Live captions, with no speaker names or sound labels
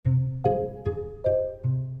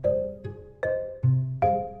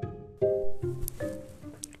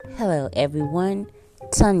everyone,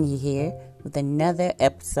 Tanya here with another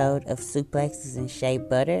episode of Suplexes and Shea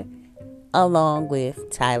Butter, along with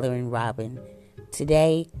Tyler and Robin.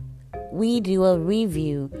 Today, we do a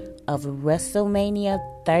review of WrestleMania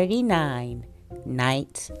 39,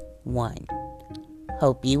 Night 1.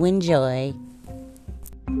 Hope you enjoy.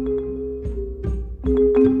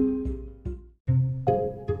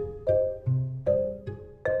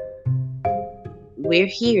 We're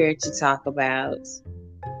here to talk about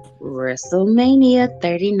WrestleMania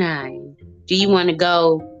 39. Do you want to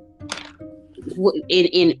go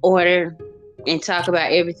in order and talk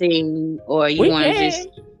about everything, or you want to just...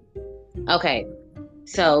 Okay,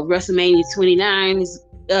 so WrestleMania 29 is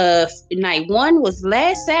night one was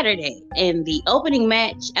last Saturday, and the opening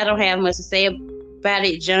match, I don't have much to say about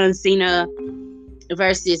it. John Cena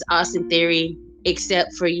versus Austin Theory,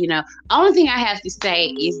 except for, only thing I have to say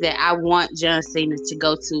is that I want John Cena to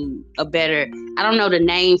go to a better, I don't know the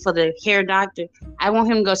name for the hair doctor. I want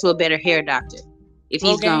him to go to a better hair doctor if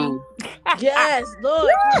he's gone. Yes,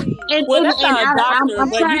 Lord. That's not a doctor,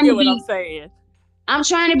 but you get what I'm saying. I'm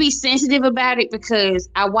trying to be sensitive about it because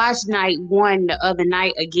I watched night one the other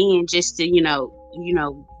night again just to,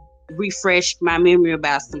 refresh my memory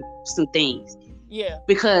about some things. Yeah.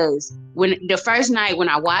 Because when the first night when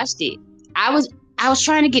I watched it, I was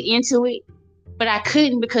trying to get into it, but I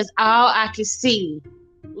couldn't because all I could see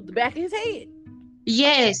with the back of his head.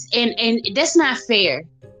 Yes, and that's not fair.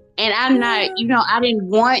 And I'm not, I didn't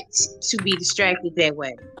want to be distracted that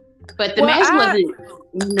way. But the match wasn't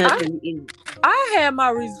nothing in it. I had my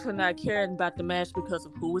reasons for not caring about the match because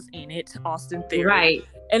of who was in it, Austin Theory. Right.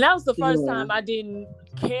 And that was the first time I didn't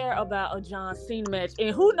care about a John Cena match.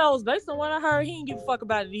 And who knows, based on what I heard, he didn't give a fuck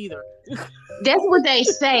about it either. That's what they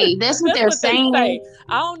say. That's what they're saying. I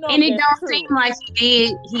don't know. And it don't seem like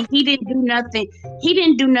he did. He didn't do nothing. He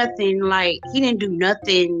didn't do nothing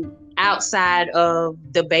all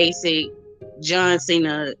the basic John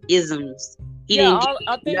Cena isms.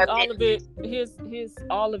 I think all of it,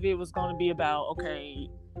 all of it was going to be about, okay,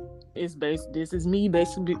 this is me,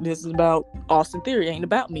 basically, this is about Austin Theory, it ain't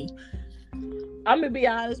about me. I'm going to be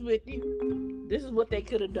honest with you. This is what they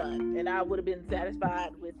could have done, and I would have been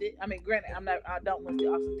satisfied with it. I mean, granted, I don't want the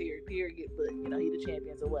Austin Theory, period, but, he's the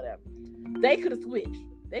champion, so whatever. They could have switched.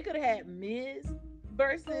 They could have had Miz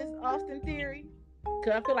versus Austin Theory,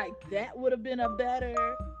 because I feel like that would have been a better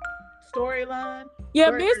storyline. Yeah,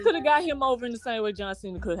 Miz could have got him over in the same way John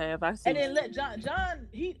Cena could have. And then let John,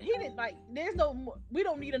 he didn't like. We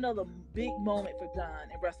don't need another big moment for John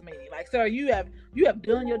in WrestleMania. Like, sir, you have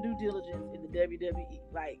done your due diligence in the WWE.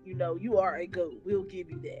 Like, you are a GOAT. We'll give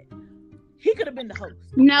you that. He could have been the host.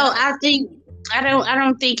 No, I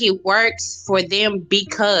don't think it works for them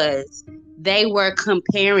because they were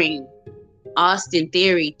comparing Austin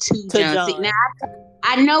Theory to John Cena. Now,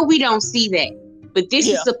 I know we don't see that. But this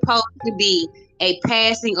is supposed to be a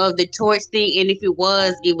passing of the torch thing, and if it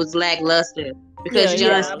was lackluster. Because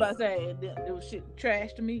John, I'm about to say it was shit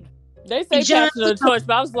trash to me. They say passing of the torch,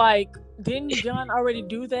 but I was like, didn't John already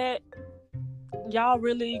do that? Y'all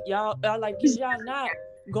like, is y'all not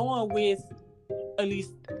going with, at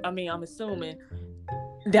least, I mean, I'm assuming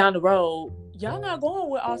down the road, y'all not going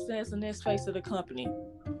with Austin as the next face of the company?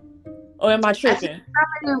 Or am I tripping?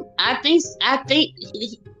 I think.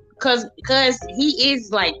 Cause he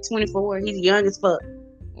is like 24. He's young as fuck.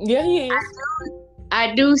 Yeah, he is.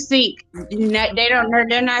 I do think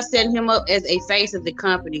they're not setting him up as a face of the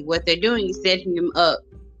company. What they're doing is setting him up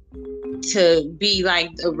to be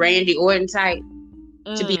like a Randy Orton type,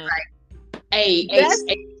 to be like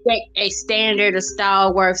a standard, a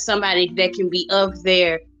stalwart, somebody that can be up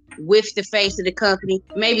there with the face of the company.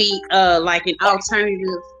 Maybe like an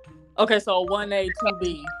alternative. Okay, so 1A,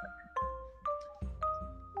 2B.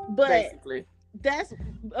 But basically, that's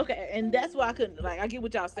okay, and that's why I couldn't, like, I get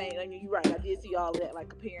what y'all saying. I mean, you're right. I did see all that, like,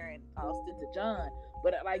 comparing Austin to John.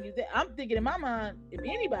 But like you said, I'm thinking in my mind, if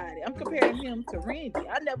anybody, I'm comparing him to Randy.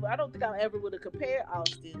 I don't think I ever would have compared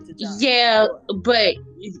Austin to John. Yeah, but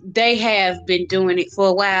they have been doing it for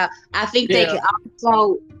a while. I think they can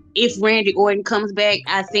also, if Randy Orton comes back,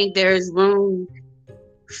 I think there's room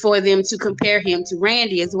for them to compare him to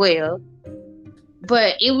Randy as well.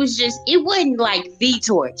 But it wasn't like the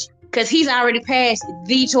torch, because he's already passed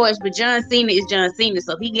the torch, but John Cena is John Cena,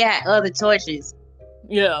 so he got other torches.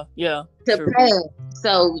 Yeah. To pass.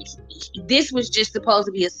 So this was just supposed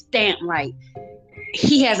to be a stamp, like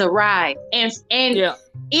he has arrived. And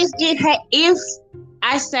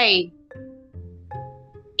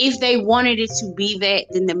if they wanted it to be that,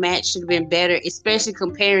 then the match should have been better, especially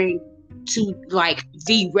comparing to like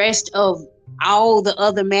the rest of all the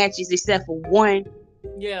other matches except for one.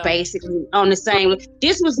 Yeah. basically on the same.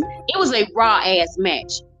 It was a raw ass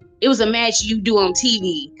match. It was a match you do on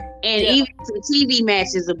TV, and Yeah. even some TV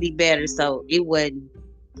matches will be better. So it wasn't.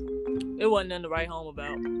 It wasn't nothing to write home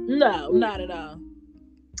about. No, not at all.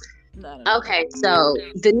 Not at all. Okay, so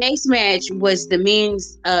the next match was the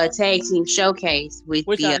men's tag team showcase with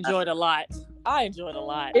Which I the enjoyed a lot. I enjoyed a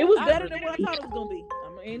lot. It was I better really than what I thought it was gonna be.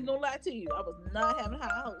 I ain't gonna lie to you. I was not having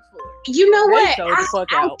high hopes for it. you know They what? showed the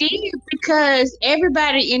fuck I out. did because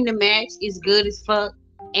everybody in the match is good as fuck,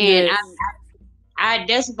 and Yes. I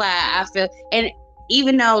that's why I felt. And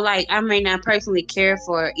even though like I may not personally care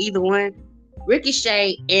for either one,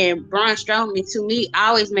 Ricochet and Braun Strowman to me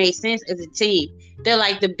always made sense as a team. They're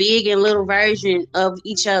like the big and little version of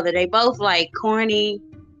each other. They both like corny.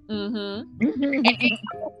 Mm-hmm.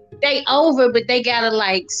 They over, but they got a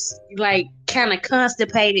like kind of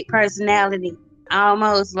constipated personality,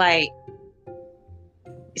 almost like.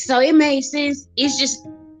 So it made sense. It's just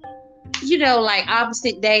like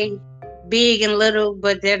opposite day, big and little,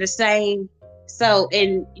 but they're the same. So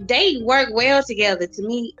and they work well together to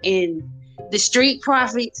me. And the Street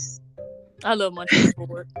Profits. I love Montez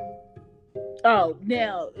Ford. Oh,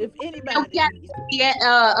 now if anybody,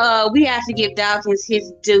 We have to give Dawkins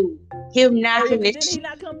his due. Him knocking didn't this. he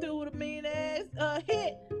not come through with a mean ass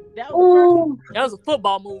hit? That was That was a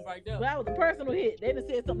football move right there. that was a personal hit. They done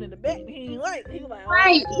said something in the back that he didn't like. He was like,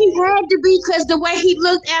 Right, he had to be because the way he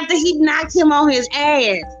looked after he knocked him on his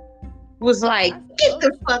ass was like, get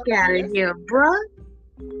the fuck out of here, bruh.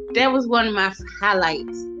 That was one of my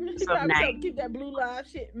highlights. Keep that blue live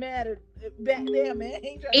shit mad back there, man.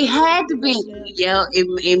 It had to be. Yeah,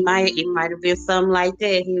 it might have been something like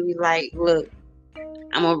that. He was like, look,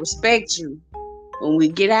 I'm gonna respect you. When we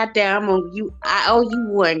get out there, I owe you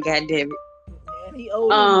one, goddamn it. And he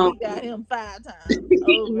owed him, he got him 5 times.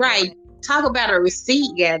 Right. Man. Talk about a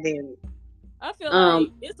receipt, goddamn it. I feel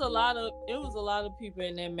like it was a lot of people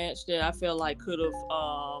in that match that I feel like could have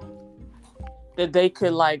that they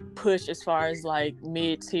could like push as far as like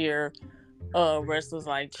mid-tier wrestlers,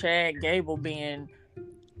 like Chad Gable being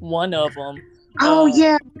one of them. Oh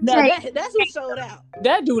yeah, that's who showed out.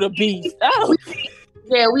 That dude a beast. Oh.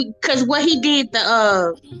 Yeah, because what he did,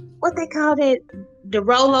 what they called it, the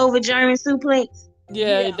rollover German suplex.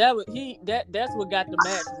 Yeah, that's what got the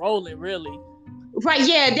match rolling, really. Right,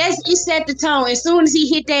 yeah, it set the tone. As soon as he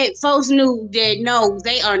hit that, folks knew that no,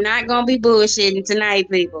 they are not gonna be bullshitting tonight,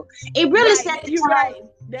 people. It really set the tone. Right.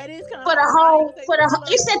 That is kind for the whole.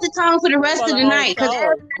 It set the tone for the rest of the night.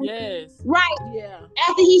 Yes. Right. Yeah.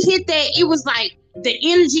 After he hit that, it was like the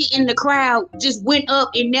energy in the crowd just went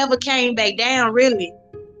up and never came back down. Really.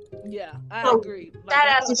 Yeah, I agree. Like,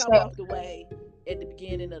 I walked away at the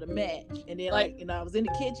beginning of the match, and then I was in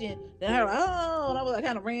the kitchen. Then I heard and I was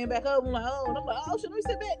kind of ran back up. I'm like, and I'm like, shit, let me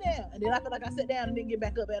sit back down. And then I feel like I sat down and didn't get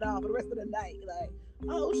back up at all for the rest of the night. Like,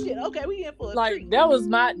 oh shit, okay, we in for a treat. That was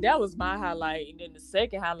my highlight, and then the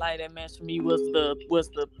second highlight of that match for me was the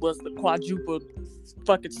quadruple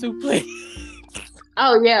fucking suplex.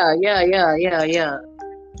 Oh yeah.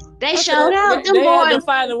 They showed out. They had to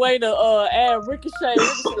find a way to add Ricochet.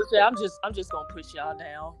 I'm just gonna push y'all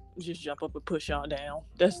down. Just jump up and push y'all down.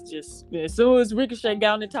 That's just as soon as Ricochet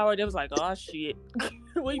got on the tower, they was like, oh shit,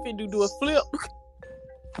 what you finna do a flip?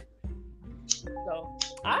 So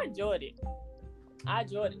I enjoyed it.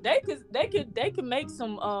 They could make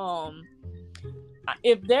some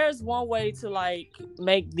if there's one way to like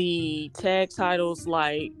make the tag titles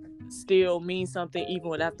like still mean something even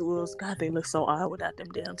without the rules. God, they look so odd without them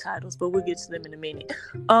damn titles, but we'll get to them in a minute.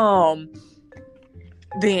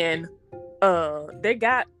 Then they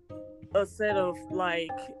got a set of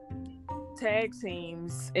like tag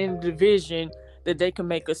teams in the division that they can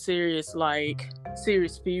make a serious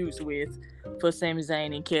feuds with for Sami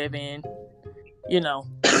Zayn and Kevin,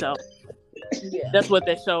 so yeah. That's what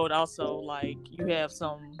they showed. Also, like, you have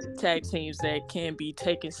some tag teams that can be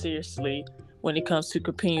taken seriously when it comes to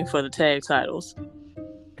competing for the tag titles.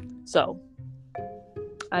 So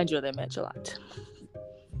I enjoy that match a lot.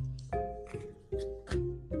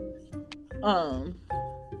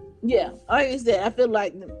 Yeah, like I said, I feel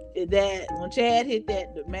like that when Chad hit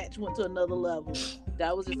that, the match went to another level.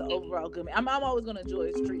 That was just an overall good match. I'm always gonna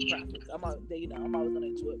enjoy Street Profits. I'm always gonna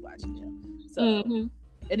enjoy watching them. So,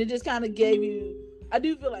 and it just kind of gave you. I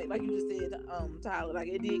do feel like you just said, Tyler, like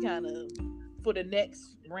it did kind of for the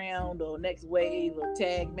next round or next wave of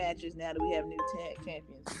tag matches. Now that we have new tag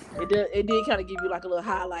champions, it did kind of give you like a little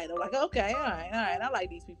highlight of like, okay, all right, I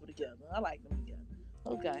like these people together. I like them together.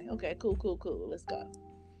 Okay, cool. Let's go.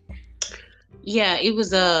 Yeah, it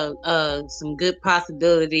was some good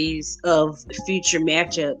possibilities of future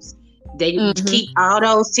matchups. They keep all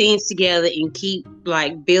those teams together and keep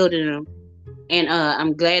like building them. And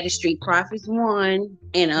I'm glad the Street Profits won.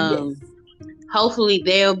 And hopefully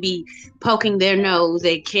they'll be poking their nose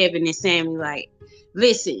at Kevin and Sammy like,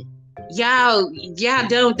 listen, y'all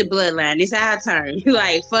done with the bloodline. It's our turn.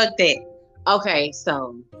 Like, fuck that. Okay,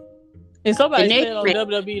 so. And somebody said on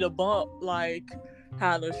WWE The Bump, like,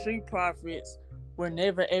 how the Street Profits were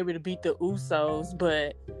never able to beat the Usos,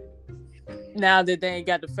 but now that they ain't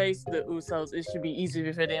got to face the Usos, it should be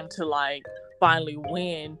easier for them to, like, finally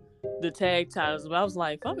win the tag titles. But I was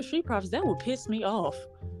like, if I'm a Street Profits, that would piss me off.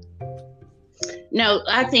 No,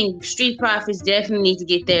 I think Street Profits definitely need to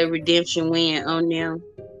get that redemption win on them.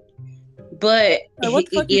 But what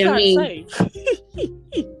the fuck you trying to say?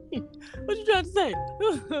 What you trying to say?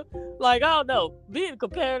 Like, I don't know. Being a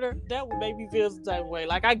competitor, that would make me feel some type of way.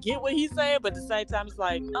 Like, I get what he's saying, but at the same time, it's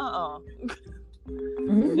like,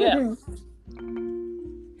 yeah.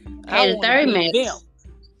 Hey, the third match.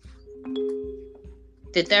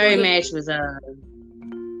 The third match was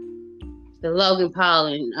the Logan Paul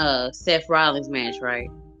and Seth Rollins match, right?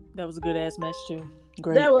 That was a good ass match too.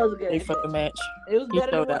 Great. That was a good fucking match. It was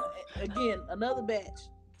better than again, another match.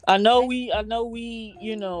 I know we,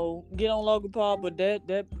 you know, get on Logan Paul, but that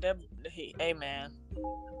hey man,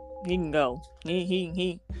 he can go.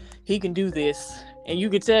 He can do this, and you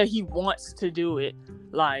can tell he wants to do it.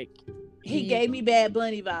 Like he gave me Bad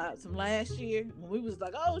Bunny vibes from last year when we was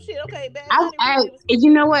like, oh shit, okay, Bad Bunny. You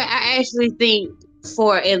know what? I actually think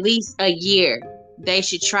for at least a year they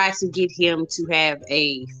should try to get him to have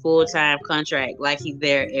a full-time contract, like he's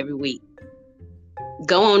there every week.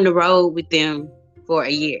 Go on the road with them for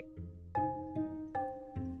a year,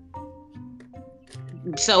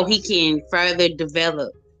 so he can further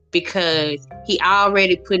develop, because he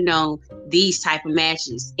already putting on these type of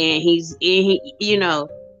matches, and you know,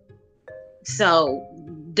 so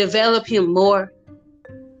develop him more.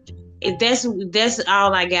 That's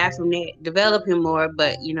all I got from that. Develop him more,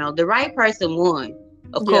 but you know, the right person won.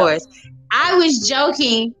 Of course, I was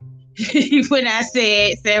joking when I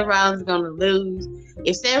said Seth Rollins is gonna lose.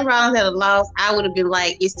 If Seth Rollins had lost, I would have been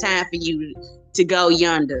like, it's time for you to go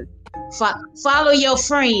yonder. Follow your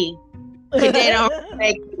friend. Because they don't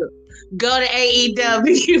respect you. Go to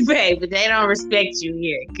AEW, baby. They don't respect you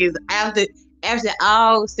here. Because after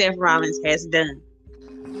all Seth Rollins has done.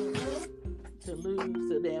 To lose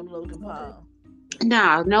to damn Logan Paul.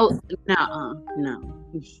 No.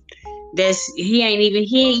 He ain't even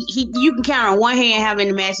you can count on one hand how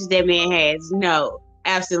many matches that man has. No.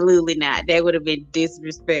 Absolutely not. That would have been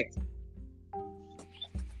disrespectful.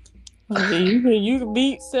 Okay, you can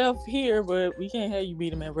beat Seth here, but we can't have you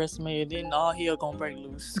beat him at WrestleMania. Then all hell gonna break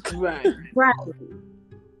loose. Right.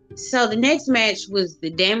 So the next match was the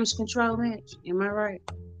Damage Control match. Am I right?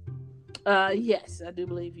 Yes, I do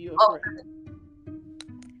believe you are correct.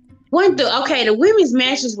 The women's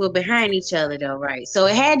matches were behind each other though, right? So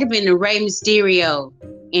it had to be the Rey Mysterio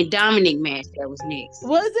and Dominic match that was next.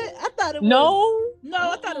 Was it? I thought it was.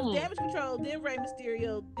 No, I thought it was Damage Control, then Rey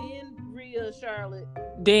Mysterio, then Rhea, Charlotte,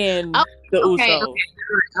 then the Usos. Okay.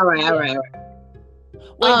 All right.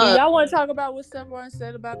 Wait, do y'all want to talk about what Seth Rollins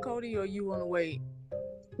said about Cody, or you want to wait?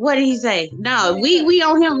 What did he say? No, we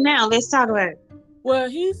on him now. Let's talk about it. Well,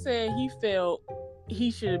 he said he felt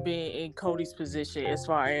he should have been in Cody's position, as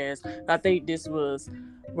far as, I think this was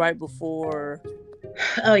right before.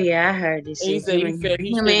 Oh yeah, I heard this. He said he felt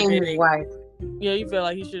he should have been his wife. Yeah, he felt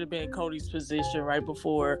like he should have been in Cody's position right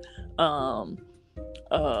before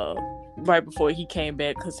he came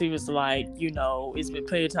back, because he was like, you know, it's been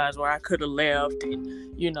plenty of times where I could have left,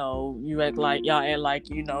 and you know, y'all act like,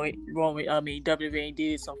 you know, WWE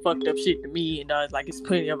did some fucked up shit to me, and it's like, it's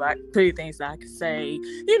plenty things that I could say.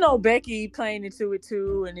 You know, Becky playing into it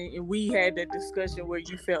too, and we had that discussion where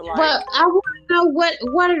you felt like. But I want to know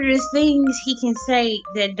what are the things he can say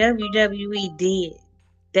that WWE did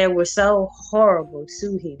that were so horrible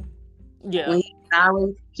to him. Yeah, when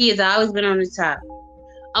he has always been on the top.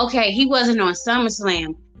 Okay, he wasn't on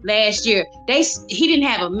SummerSlam last year. He didn't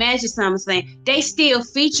have a match at SummerSlam. They still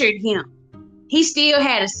featured him. He still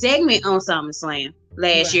had a segment on SummerSlam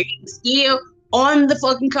last year. He was still on the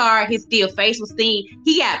fucking card. His face was seen.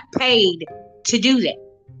 He got paid to do that.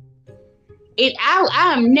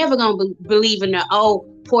 I'm never gonna believe in the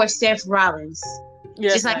poor Seth Rollins.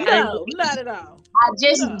 Yes, not at all.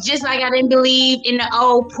 Just like I didn't believe in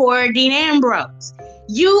the poor Dean Ambrose.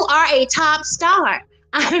 You are a top star.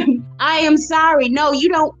 I am sorry. No, you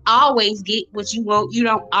don't always get what you want. You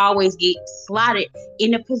don't always get slotted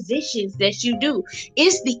in the positions that you do.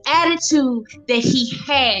 It's the attitude that he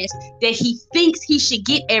has, that he thinks he should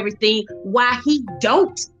get everything, while he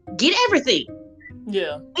don't get everything.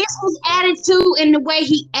 Yeah. It's his attitude and the way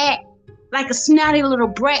he act like a snotty little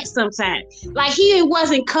brat sometimes. Like he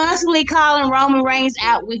wasn't constantly calling Roman Reigns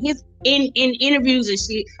out with his in interviews and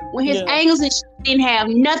shit when his angles and shit didn't have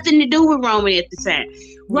nothing to do with Roman at the time.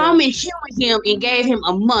 Roman humored him and gave him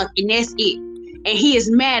a month, and that's it. And he is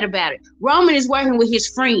mad about it. Roman is working with his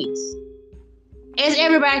friends, as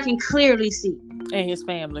everybody can clearly see, and his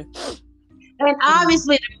family. And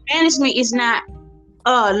obviously, the management is not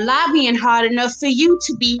lobbying hard enough for you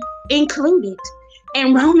to be included.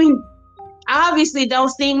 And Roman obviously don't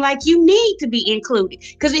seem like you need to be included.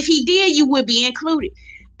 Because if he did, you would be included.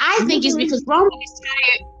 I think it's because Roman is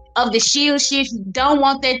tired of the Shield shit. He don't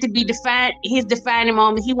want that to be his defining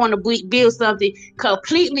moment. He want to build something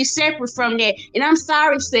completely separate from that. And I'm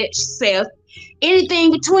sorry, Seth.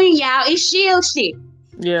 Anything between y'all is Shield shit.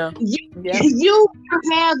 Yeah. You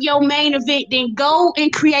have your main event, then go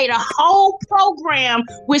and create a whole program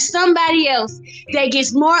with somebody else that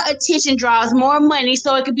gets more attention, draws more money,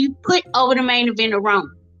 so it could be put over the main event of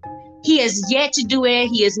Roman. He has yet to do it.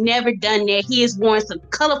 He has never done that. He has worn some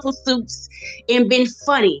colorful suits and been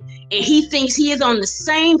funny. And he thinks he is on the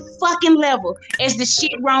same fucking level as the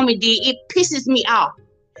shit Roman did. It pisses me off.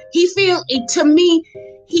 He feels, to me,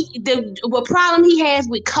 the problem he has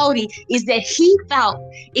with Cody is that he thought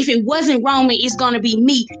if it wasn't Roman, it's going to be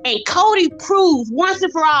me. And Cody proved once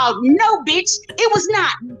and for all, no, bitch, it was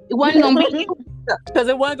not. It wasn't going to be you. Because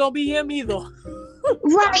it wasn't going to be him either.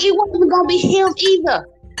 Right, it wasn't going to be him either.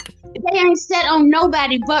 They ain't set on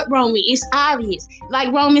nobody but Roman. It's obvious.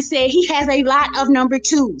 Like Roman said, he has a lot of number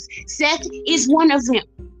twos. Seth is one of them.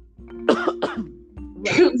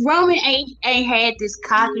 Roman ain't had this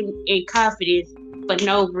cock and confidence for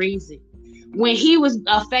no reason. When he was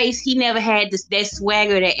a face, he never had that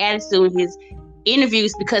swagger, that attitude in his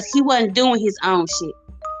interviews because he wasn't doing his own shit.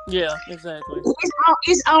 Yeah, exactly.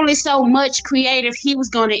 It's only so much creative he was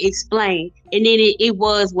going to explain, and then it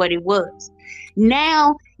was what it was.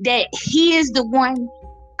 Now that he is the one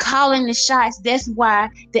calling the shots, that's why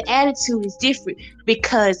the attitude is different,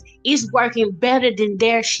 because it's working better than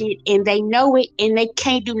their shit, and they know it, and they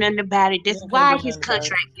can't do nothing about it. That's why his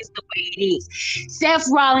contract is the way it is. Seth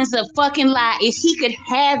Rollins a fucking lie. If he could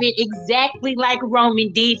have it exactly like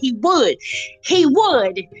Roman did, he would. He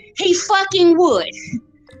would. He fucking would.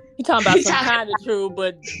 He talking about some kind of true,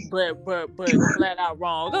 but flat out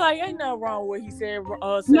wrong. Like, ain't nothing wrong with what he said.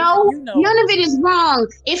 No, none of it is wrong.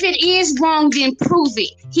 If it is wrong, then prove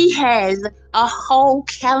it. He has a whole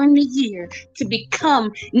calendar year to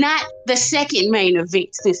become not the second main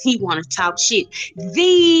event, since he want to talk shit.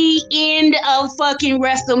 The end of fucking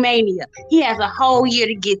WrestleMania. He has a whole year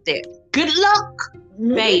to get there. Good luck,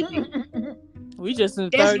 baby. We just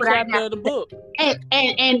in the third chapter of the book.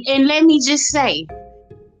 And let me just say,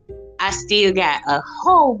 I still got a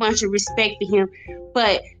whole bunch of respect for him,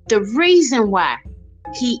 but the reason why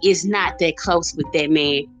he is not that close with that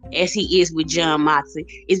man as he is with Jon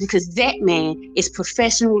Moxley is because that man is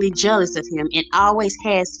professionally jealous of him and always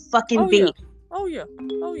has fucking been. Oh yeah.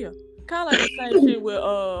 Kind of like the same shit with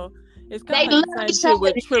it's kind of like the same shit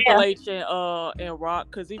with Triple H and Rock,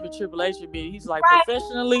 because even Triple H admitted he's like,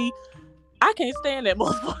 professionally, I can't stand that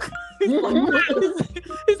motherfucker.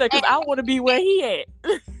 He's like, because I want to be where he at.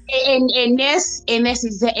 And it's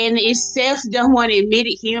Seth don't want to admit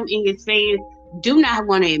it. Him and his fans do not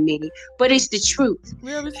want to admit it, but it's the truth.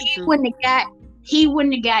 Yeah, it's the truth. He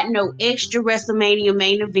wouldn't have got no extra WrestleMania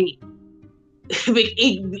main event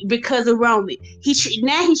because of Roman.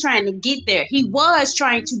 Now he's trying to get there. He was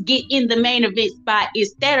trying to get in the main event spot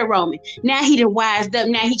instead of Roman. Now he done wised up.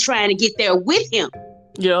 Now he's trying to get there with him.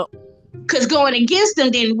 Yep. Because going against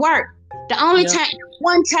him didn't work. The only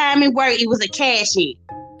one time it worked, it was a cash in.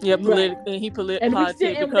 Yeah, politically, he politic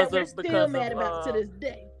because still mad about to this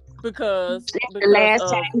day. Because the last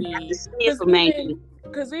time he got the steal for making.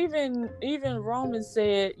 Because even Roman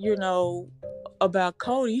said, about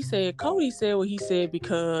Cody. Cody said what he said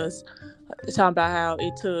because talking about how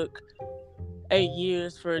it took 8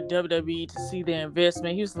 years for WWE to see their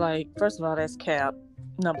investment. He was like, first of all, that's cap.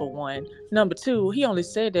 Number one. Number two, he only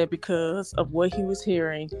said that because of what he was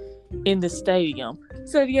hearing in the stadium.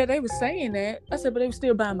 So yeah, they were saying that. I said, but they were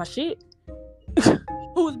still buying my shit.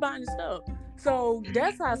 Who was buying the stuff? So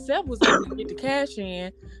that's how Seth was able to get the cash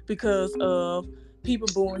in, because of people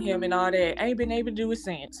booing him and all that. Ain't been able to do it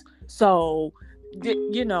since. So,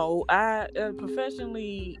 I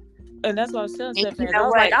professionally, and that's what I was telling Seth fans. I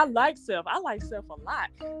was like, I like Seth a lot.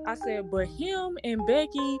 I said, but him and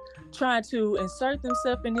Becky trying to insert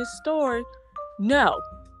themselves in this story, no.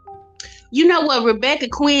 You know what? Rebecca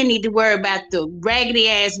Quinn need to worry about the raggedy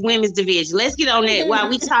ass women's division. Let's get on that while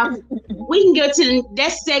we talking. we can go to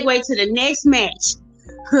let's segue to the next match.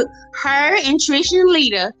 Her and Trish and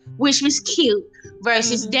Lita, which was cute,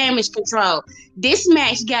 versus Damage Control. This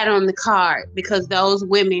match got on the card because those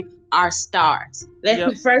women are stars.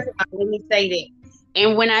 First of all, let me say that.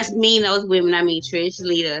 And when I mean those women, I mean Trish,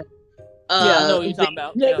 Lita. I know what you're talking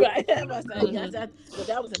about. Yeah. Right. But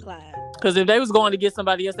that was implied. Because if they was going to get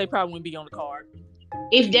somebody else, they probably wouldn't be on the card.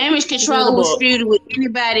 If Damage Control was feuded with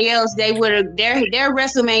anybody else, they would have their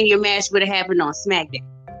WrestleMania match would have happened on SmackDown.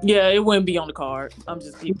 Yeah, it wouldn't be on the card. I'm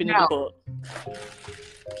just keeping it book.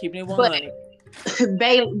 Keeping it 100.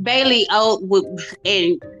 Bailey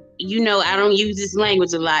and I don't use this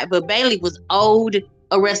language a lot, but Bailey was owed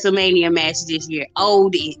a WrestleMania match this year.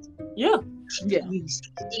 Owed it. Yeah. She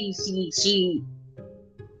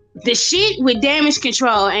the shit with Damage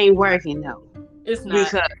Control ain't working though. It's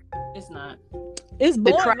not. It's not. It's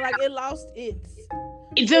boring. Like it lost its.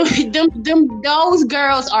 Those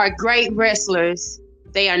girls are great wrestlers.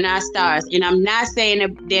 They are not stars, and I'm not saying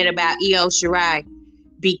that about Io Shirai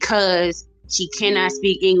because she cannot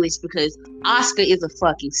speak English. Because Asuka is a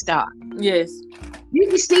fucking star. Yes. You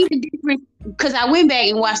can see the difference because I went back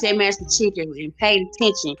and watched that match with Chicken and paid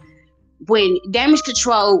attention when Damage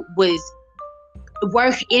Control was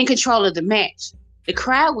in control of the match. The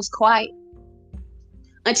crowd was quiet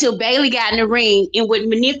until Bailey got in the ring and would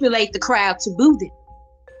manipulate the crowd to boo them.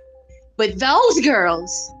 But those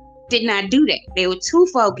girls did not do that. They were too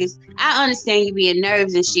focused. I understand you being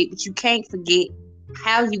nervous and shit, but you can't forget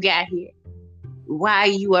how you got here, why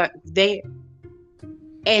you are there.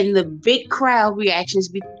 And the big crowd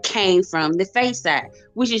reactions came from the face side,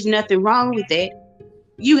 which is nothing wrong with that.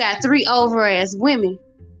 You got 3 over-ass women,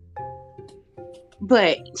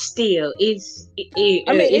 but still,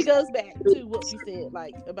 it goes back to what you said,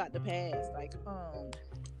 like about the past, like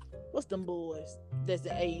what's them boys that's the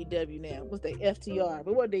AEW now? What's they FTR?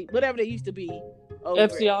 But whatever they used to be.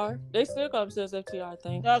 FTR. They still call themselves FTR, I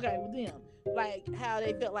think. Okay, with them. Like how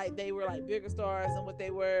they felt like they were like bigger stars than what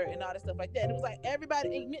they were and all that stuff like that. And it was like everybody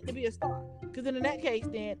ain't meant to be a star. Because in that case,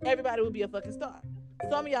 then everybody would be a fucking star.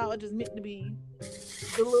 Some of y'all are just meant to be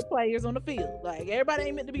the little players on the field. Like everybody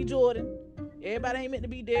ain't meant to be Jordan. Everybody ain't meant to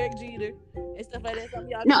be Derek Jeter and stuff like that. Some of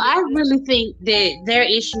y'all I really think that their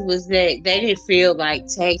issue was that they didn't feel like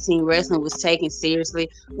tag team wrestling was taken seriously,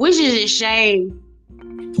 which is a shame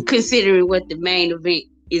considering what the main event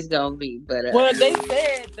is gonna be. But well, they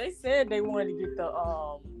said they wanted to get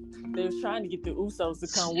they was trying to get the Usos to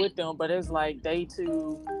come with them, but it's like they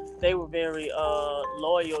were very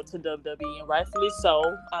loyal to WWE, and rightfully so.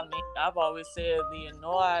 I mean, I've always said the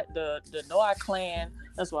Noah clan,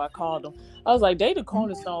 that's what I called them. I was like, they the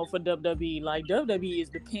cornerstone for WWE. Like WWE is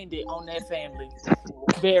dependent on that family.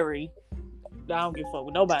 Very. I don't give a fuck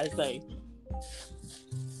what nobody say.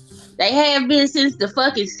 They have been since the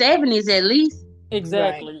fucking 70s at least.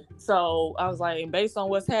 Exactly. Right. So I was like, based on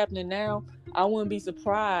what's happening now, I wouldn't be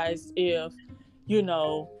surprised if,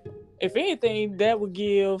 if anything, that would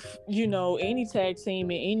give, any tag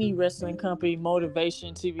team and any wrestling company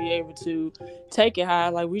motivation to be able to take it high.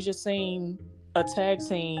 Like we just seen a tag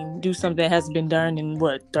team do something that hasn't been done in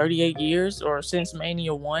 38 years or since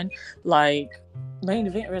Mania 1, like main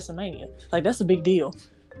event WrestleMania. Like that's a big deal.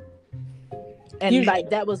 And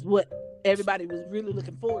that was what everybody was really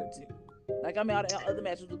looking forward to. Like, I mean, all the other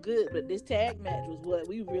matches were good, but this tag match was what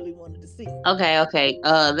we really wanted to see. Okay.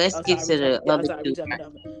 Let's get to the other two.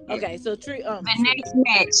 Okay, so the next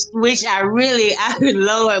match, which I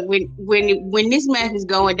Lord, when this match was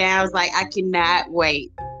going down, I was like, I cannot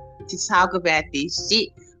wait to talk about this shit.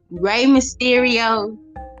 Rey Mysterio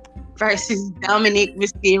versus Dominic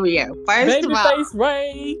Mysterio.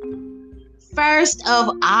 First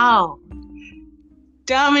of all,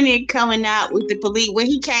 Dominic coming out with the police. When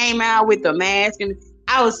he came out with the mask, and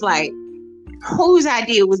I was like, whose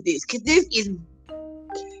idea was this? Because this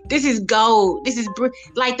is gold. This is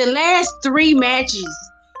like the last 3 matches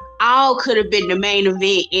all could have been the main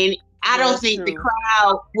event, and I don't think the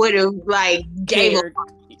crowd would have gave up,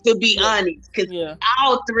 to be honest, because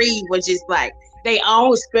all 3 was just like they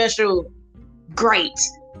own special great.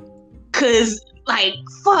 Because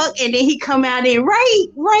fuck, and then he come out and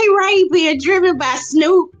Ray being driven by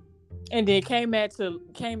Snoop, and then came out to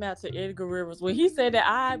Eddie Guerrero's. When he said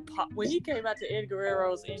that when he came out to Eddie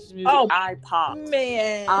Guerrero's entrance music, I popped.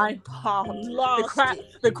 Man, I popped.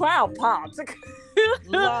 The crowd popped.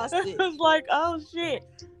 Lost it. It was like, oh shit.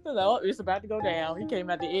 It's about to go down. He came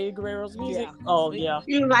out to Eddie Guerrero's music. Yeah. Oh yeah.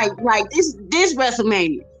 You like this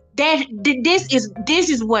WrestleMania. This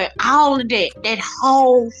is what all of that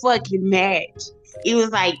whole fucking match It was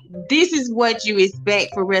like, this is what you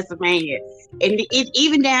expect for WrestleMania. And it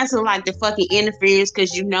even down to like the fucking interference,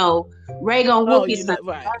 because Ray gonna whoop his son.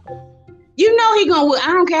 Right. He gonna whoop.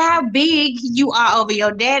 I don't care how big you are over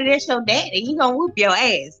your daddy. That's your daddy. He gonna whoop your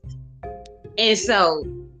ass. And so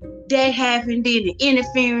that happened. Then the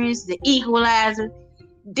interference, the equalizer.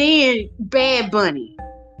 Then Bad Bunny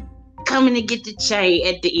coming to get the chain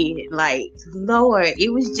at the end. Like, Lord,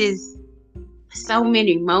 it was just so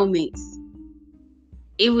many moments.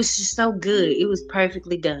 It was just so good. It was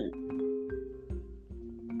perfectly done.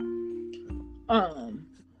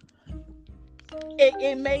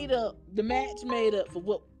 It made up, the match made up for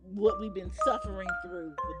what we've been suffering through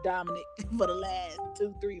with Dominic for the last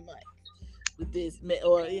 2-3 months with this,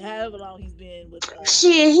 or however long he's been with.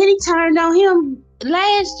 Shit, he turned on him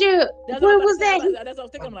last year. When was that? That's what I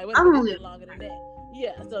was thinking. I'm like, wait a minute, it's longer than that.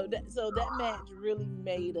 Yeah, so that match really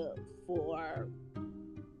made up for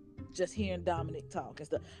just hearing Dominic talk and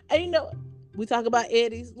stuff. And we talk about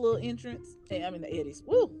Eddie's little entrance. Eddie's,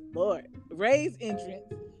 woo, Lord, Ray's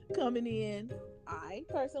entrance coming in. I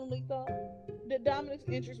personally thought that Dominic's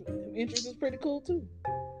entrance was pretty cool too.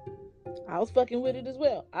 I was fucking with it as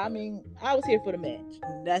well. I was here for the match.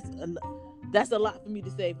 That's a lot for me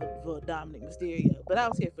to say for Dominic Mysterio, but I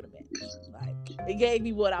was here for the match. Like, it gave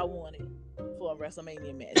me what I wanted for a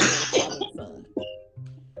WrestleMania match.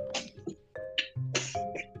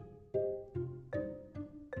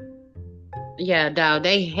 Yeah, dog,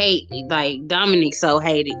 they hate, like, Dominic so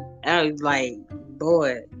hated. I was like,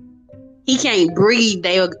 boy, he can't breathe.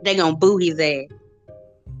 They gonna boo his ass.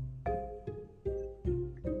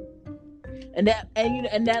 And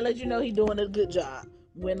that lets you know he's doing a good job.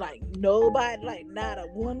 When like nobody, like not a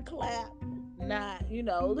one clap, not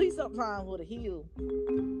at least sometimes with a heel.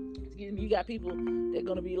 You got people that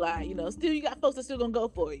gonna be like, still you got folks that still gonna go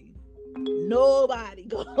for you. Nobody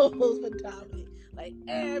goes for Dominic. Like,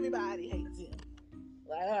 everybody hates him.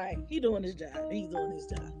 Like, all right, he's doing his job. He's doing his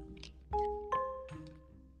job.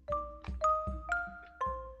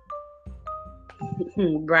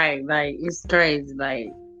 Right, like, it's crazy.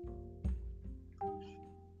 Like,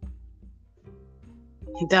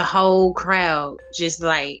 the whole crowd just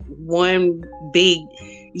like one big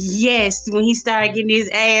yes when he started getting his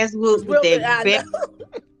ass whooped with that belt.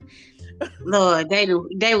 Lord,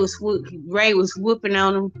 Ray was whooping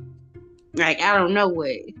on him like I don't know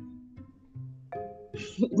what.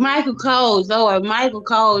 Michael Cole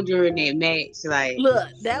during that match, like, look,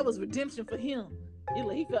 that was redemption for him.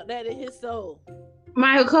 He felt that in his soul.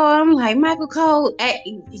 Michael Cole, I'm like, Michael Cole,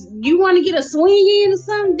 you want to get a swing in or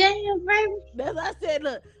something? Damn, baby. That's what I said.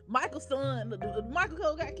 Look, Michael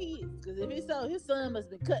Cole got kids. Because if his son must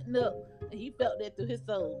have been cutting up, and he felt that through his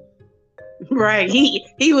soul. Right,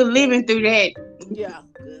 he was living through that. Yeah,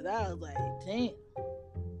 because I was like, damn.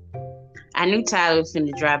 I knew Tyler was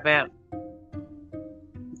finna drop out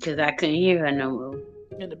because I couldn't hear her no more.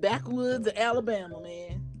 In the backwoods of Alabama,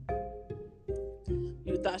 man.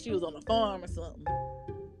 You thought she was on a farm or something.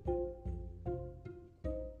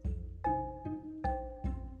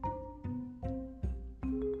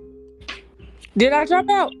 Did I drop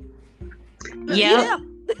out? Yeah.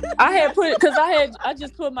 I had I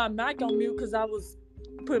just put my mic on mute because I was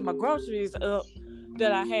putting my groceries up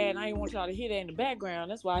that I had. And I didn't want y'all to hear that in the background.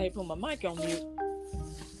 That's why I had put my mic on mute.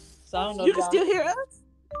 So I don't know. You can still hear us?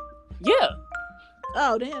 Yeah.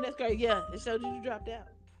 Oh, damn, that's great. Yeah, it showed you dropped out.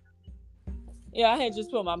 Yeah, I had just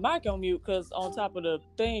put my mic on mute because on top of the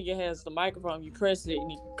thing, it has the microphone. You press it and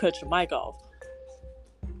you cut your mic off.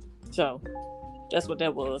 So that's what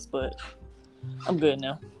that was. But I'm good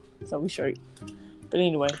now. So we straight. But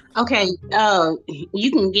anyway. Okay.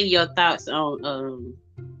 You can give your thoughts on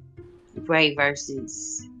Ray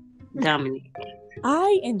versus Dominic.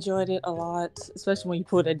 I enjoyed it a lot, especially when you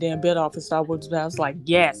pulled that damn bit off and Star Wars. I was like,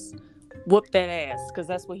 yes, whoop that ass, because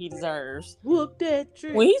that's what he deserves. Whoop that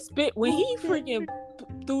trick. When he freaking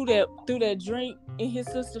threw that drink in his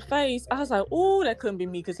sister's face, I was like, ooh, that couldn't be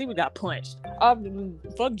me, because he would got punched. I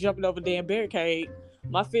fuck jumping over a damn barricade.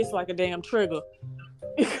 My fist like a damn trigger.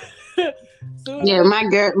 Yeah, my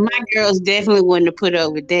girls definitely wouldn't have put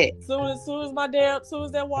up with that. Soon as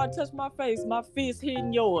that water touched my face, my fist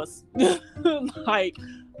hitting yours. Like,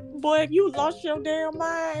 boy, if you lost your damn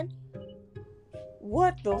mind,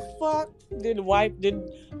 what the fuck? Then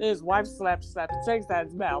his wife slapped the taste out of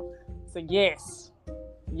his mouth. So yes.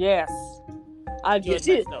 I just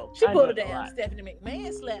she pulled it down. Stephanie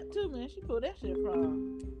McMahon slapped too, man. She pulled that shit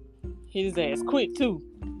from. Hit his ass quick too.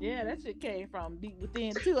 Yeah, that shit came from deep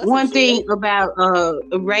within too. One thing about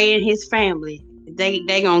Ray and his family,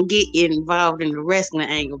 they gonna get involved in the wrestling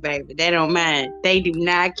angle, baby. They don't mind. They do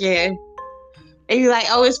not care. And you're like,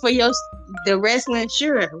 oh, it's for the wrestling?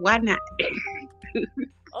 Sure, why not?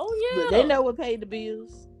 Oh But yeah. they know what paid the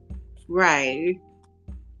bills. Right.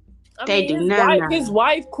 I They mean, do not know. his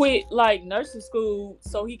wife quit like nursing school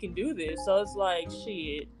so he can do this. So it's like,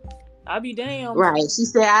 shit, I be damned. Right. She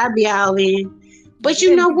said, I'll be all in. But you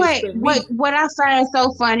Then know you can what? spend me. What I find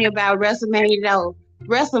so funny about WrestleMania though,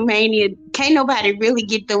 WrestleMania, can't nobody really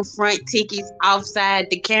get them front tickets offside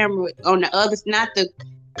the camera on the other, not the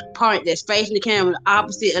part that's facing the camera, the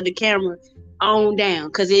opposite of the camera on down.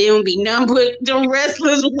 Cause it don't be nothing but them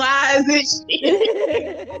wrestlers' wives and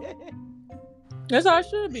shit. That's how it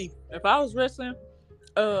should be. If I was wrestling,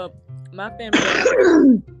 my family would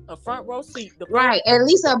have a front row seat. Right. At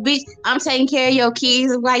least a bitch, I'm taking care of your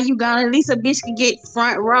kids while you gone. At least a bitch can get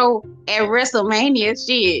front row at WrestleMania.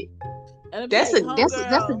 Shit. That's a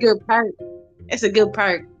good perk. That's a good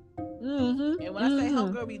perk. Mm-hmm. And when I say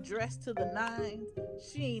homegirl be dressed to the nines,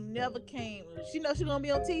 she ain't never came. She know she gonna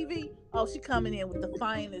be on TV. Oh, she coming in with the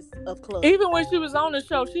finest of clothes. Even when she was on the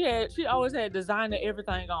show, she always had designer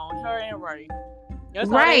everything on, her and Ray. That's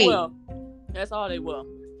right. all they were. That's all they were.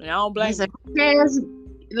 And I don't blame them. That's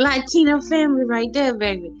Latino family right there,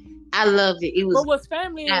 baby. I loved it. It was. But what's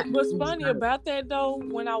funny about that though,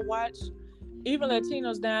 when I watch even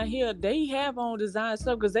Latinos down here, they have on design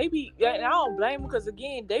stuff because they be. And I don't blame them because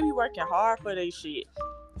again, they be working hard for their shit.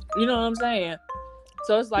 You know what I'm saying?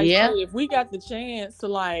 So it's like, hey, if we got the chance to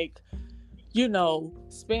like, you know,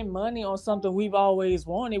 spend money on something we've always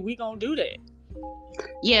wanted, we gonna do that.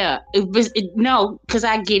 Yeah, no, because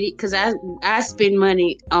I get it, because I spend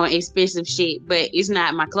money on expensive shit, but it's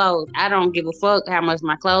not my clothes. I don't give a fuck how much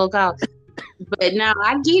my clothes cost. But now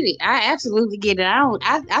I get it. I absolutely get it.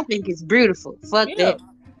 I think it's beautiful. Fuck that.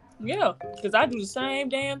 Yeah, because I do the same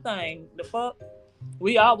damn thing. The fuck?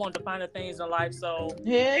 We all want the finer things in life, so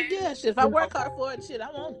yeah, shit. If I work hard for it, shit, I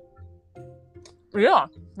want it. Yeah.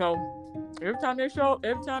 So every time they show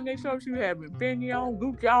you have Infinity on,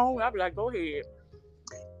 Gucci on, I'll be like, go ahead.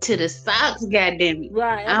 To the socks, goddamn it.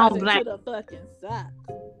 Right. I don't blame. To the fucking socks.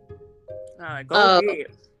 All right, go ahead.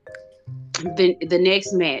 The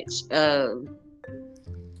next match,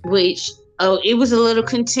 which it was a little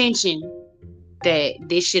contention that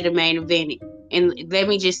this should have main evented. And let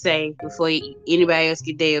me just say before anybody else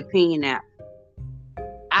get their opinion out,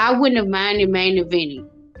 I wouldn't have minded main eventing,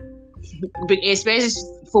 but especially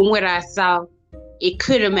from what I saw, it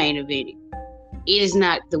could have main evented. It is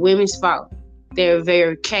not the women's fault. They're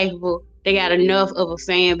very capable. They got enough of a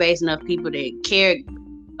fan base, enough people that care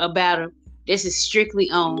about them. This is strictly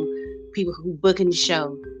on people who booking the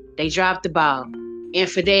show. They dropped the ball. And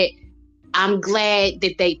for that, I'm glad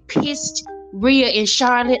that they pissed Rhea and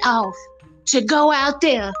Charlotte off to go out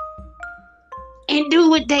there and do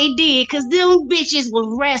what they did, because them bitches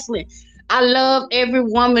was wrestling. I love every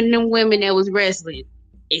woman and women that was wrestling.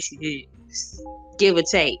 It's give or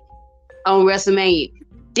take on WrestleMania.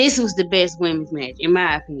 This was the best women's match, in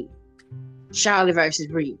my opinion. Charlotte versus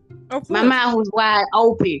Rhea. My mouth was wide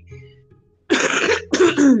open.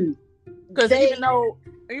 Because even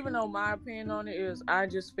though my opinion on it is, I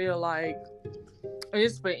just feel like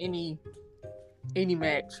it's for any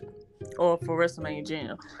match or for WrestleMania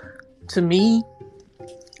Jam. To me,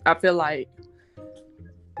 I feel like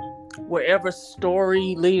whatever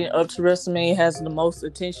story leading up to WrestleMania has the most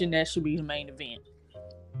attention, that should be the main event.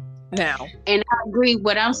 Now, and I agree.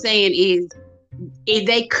 What I'm saying is, if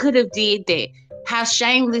they could have did that, how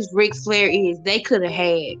shameless Ric Flair is, they could have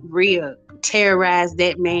had Rhea terrorize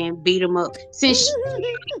that man, beat him up since she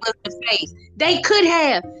was the face. They could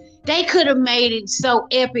have made it so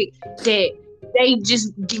epic that they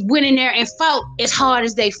just went in there and fought as hard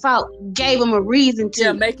as they fought, gave them a reason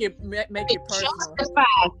to make it personal. Justify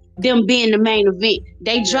them being the main event.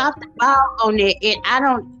 They dropped the ball on that,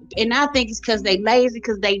 and I think it's because they lazy,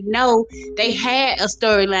 because they know they had a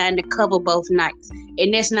storyline to cover both nights,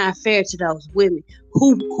 and that's not fair to those women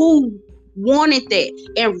who wanted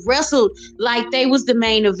that and wrestled like they was the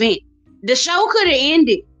main event. The show could have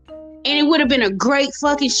ended, and it would have been a great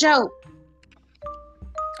fucking show.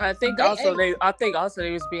 I think also they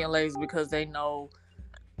was being lazy because they know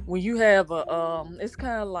when you have a it's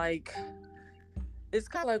kind of like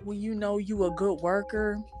when you know you a good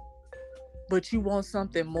worker, but you want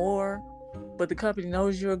something more, but the company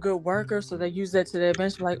knows you're a good worker, so they use that to their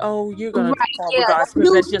advantage. Like, oh, you're gonna perform regardless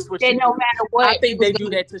because that's just what you do. No matter what, I think they do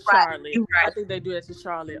that to Charlotte. Right. I think they do that to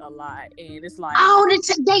Charlotte a lot, and it's like,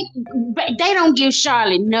 they don't give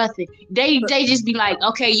Charlotte nothing. They just be like,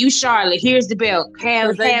 okay, you Charlotte, here's the belt,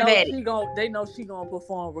 have at it. They know she gonna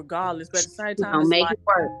perform regardless, but at the same time, it's like,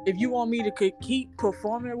 if you want me to keep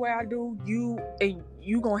performing the way I do, you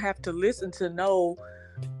gonna have to listen to know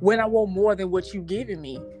when I want more than what you giving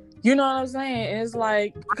me. You know what I'm saying? And it's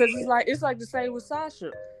like, because it's like the same with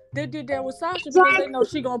Sasha. They did that with Sasha because they know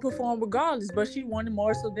she gonna perform regardless, but she wanted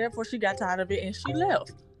more, so therefore she got tired of it and she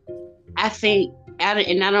left. I think,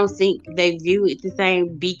 and I don't think they view it the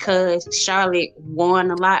same because Charlotte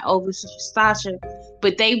won a lot over Sasha,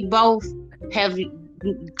 but they both have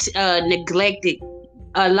neglected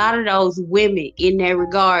a lot of those women in their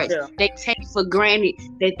regards. Yeah. They take for granted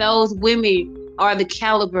that those women are the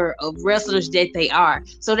caliber of wrestlers that they are.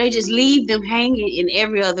 So they just leave them hanging in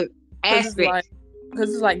every other aspect.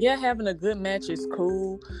 Because it's like, yeah, having a good match is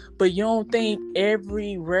cool, but you don't think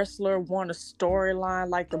every wrestler want a storyline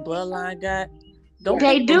like the Bloodline got? Don't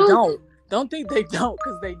They think do. they don't. Don't think they don't,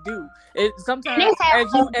 because they do. It sometimes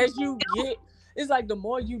as you get, it's like the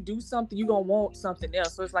more you do something, you gonna want something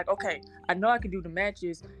else. So it's like, okay, I know I can do the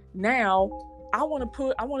matches. Now I want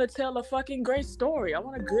to tell a fucking great story. I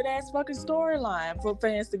want a good ass fucking storyline for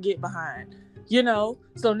fans to get behind. You know?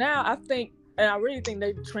 So now I think, and I really think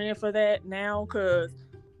they trend for that now, because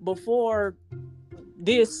before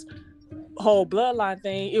this whole Bloodline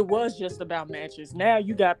thing, it was just about matches. Now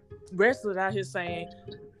you got wrestlers out here saying,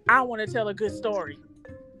 I want to tell a good story.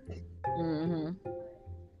 Mm-hmm.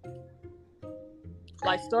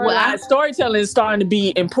 Like storytelling is starting to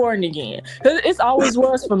be important again. It's always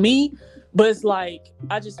was for me, but it's like,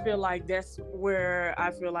 I just feel like that's where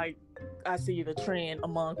I feel like I see the trend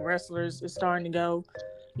among wrestlers is starting to go.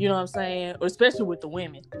 You know what I'm saying? Especially with the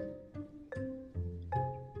women.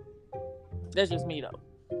 That's just me though.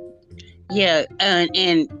 Yeah,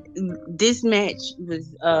 and this match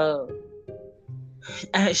was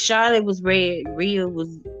Charlotte was red. Rhea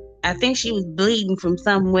was, I think she was bleeding from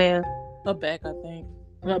somewhere. Her back, I think.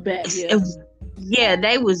 Her back, yeah. Yeah,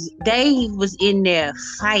 they was in there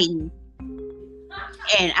fighting,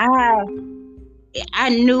 and I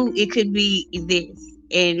knew it could be this.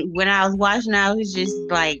 And when I was watching, I was just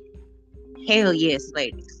like, hell yes,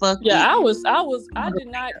 ladies, fuck yeah, it. I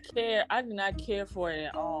did not care for it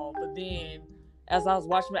at all. But then, as I was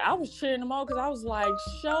watching it, I was cheering them on because I was like,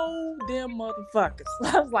 show them motherfuckers.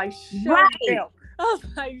 I was like, show them. I was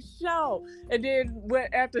like, show. And then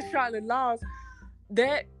after Charlotte lost,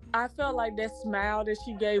 that I felt like that smile that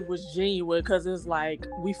she gave was genuine, because it's like,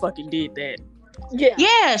 we fucking did that.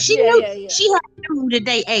 Yeah, she knew. Yeah. She had food that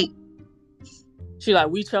they ate. She like,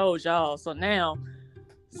 we chose y'all, so now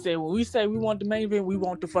when we say we want the main event, we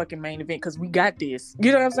want the fucking main event because we got this.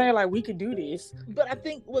 You know what I'm saying? Like, we can do this. But I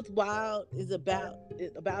think what's wild is about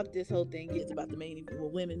this whole thing is about the main event,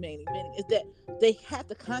 with women main eventing, is that they have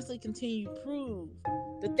to constantly continue to prove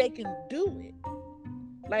that they can do it.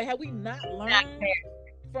 Like, have we not learned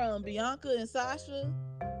from Bianca and Sasha,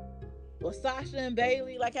 or Sasha and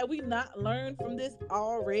Bailey? Like, have we not learned from this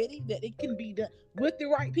already that it can be done with the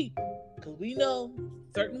right people? Because we know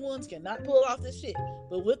certain ones cannot pull off this shit,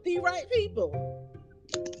 but with the right people,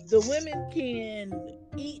 the women can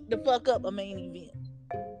eat the fuck up a main event.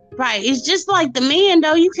 Right, it's just like the men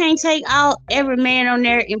though. You can't take every man on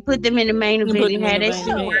there and put them in the main event and have that shit.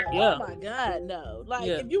 Yeah. Oh my god, no! Like,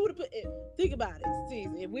 if you would have think about it, see,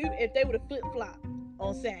 if they would have flip flopped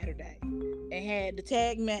on Saturday and had the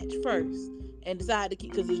tag match first and decided to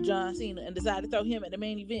keep, because it's John Cena, and decided to throw him at the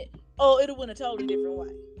main event, it went a totally different way.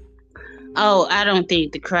 Oh, I don't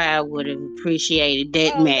think the crowd would have appreciated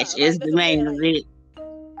that match as the main event.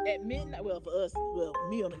 At midnight, well, for us,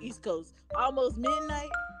 me on the East Coast, almost midnight,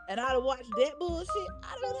 and I'd have watched that bullshit, I'd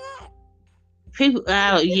have been hot. People,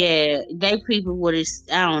 they people would have.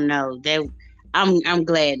 I don't know. I'm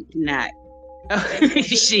glad not.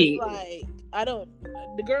 Shit. Like,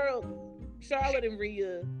 the girl, Charlotte and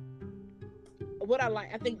Rhea. What I like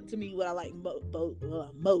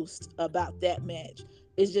most about that match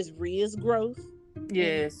is just Rhea's growth.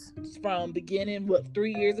 Yes. From beginning,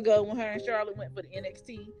 3 years ago when her and Charlotte went for the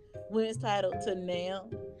NXT women's title to now,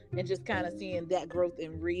 and just kind of seeing that growth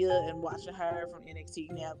in Rhea and watching her from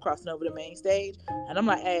NXT now crossing over the main stage. And I'm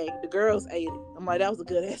like, hey, the girls ate it. I'm like, that was a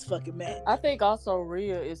good ass fucking match. I think also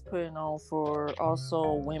Rhea is putting on for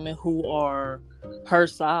also women who are her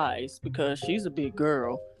size, because she's a big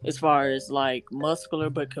girl as far as like muscular,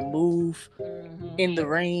 but can move in the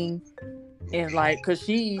ring. And like, cause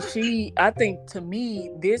she, I think to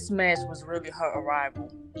me, this match was really her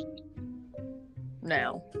arrival.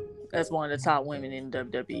 Now, that's one of the top women in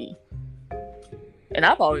WWE. And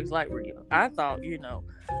I've always liked Rhea. I thought, I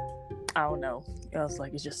don't know. I was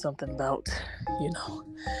like, it's just something about,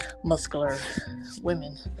 muscular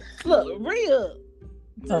women. Look, Rhea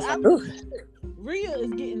I was like, ooh. Rhea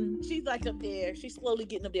is getting, she's like up there. She's slowly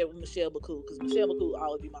getting up there with Michelle McCool because Michelle McCool will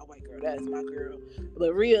always be my white girl. That is my girl.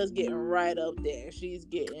 But Rhea is getting right up there. She's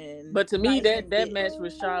getting. But to me, that match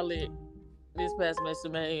with Charlotte this past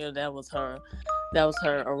WrestleMania, that was her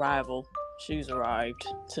arrival. She's arrived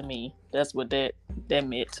to me. That's what that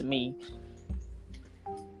meant to me.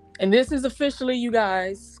 And this is officially, you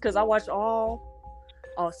guys, because I watched so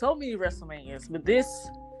many WrestleManias, but this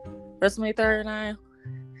WrestleMania 39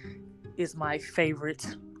 is my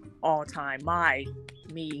favorite all time. My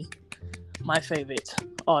favorite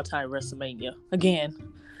all time WrestleMania. Again,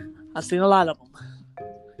 I've seen a lot of them.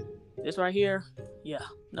 This right here, yeah,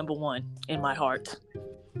 number one in my heart.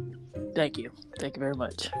 Thank you very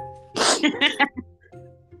much.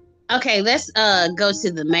 Okay, let's go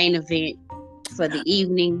to the main event for the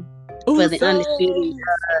evening Usos. for the Undisputed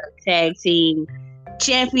Tag Team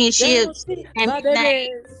Championships.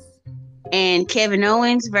 And Kevin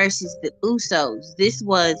Owens versus the Usos. This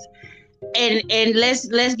was, and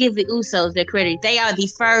let's give the Usos their credit. They are the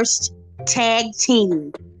first tag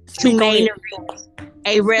team to main event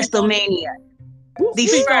a WrestleMania.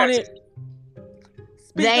 The first.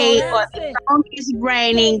 They are the longest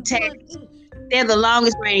reigning tag. They're the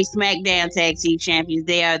longest reigning SmackDown tag team champions.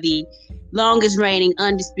 They are the longest reigning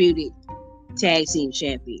undisputed tag team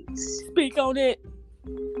champions. Speak on it.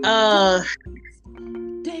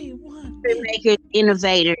 Day one. Makers,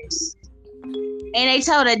 innovators, and they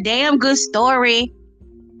told a damn good story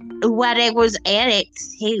while they was at it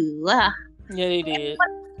too. Yeah, they did.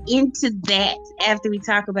 Into that after we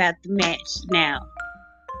talk about the match now,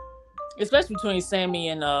 especially between Sammy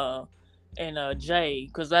and Jay,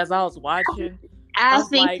 because as I was watching, I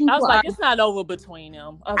was like, it's not over between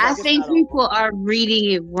them. I think people are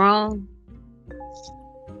reading it wrong.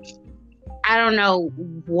 I don't know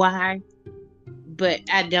why. But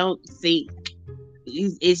I don't think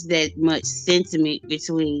it's that much sentiment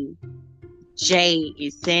between Jay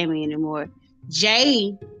and Sammy anymore.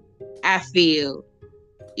 Jay, I feel,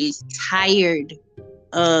 is tired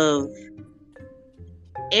of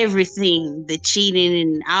everything, the cheating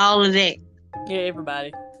and all of that. Yeah,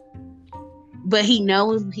 everybody. But he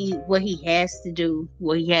knows what he has to do,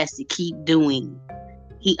 what he has to keep doing.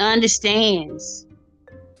 He understands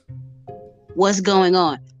what's going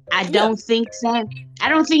on. I don't think Sammy.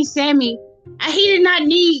 He did not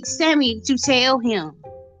need Sammy to tell him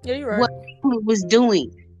what he was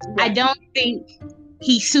doing. Right. I don't think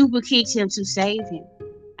he super kicked him to save him.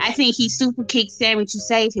 I think he super kicked Sammy to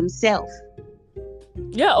save himself.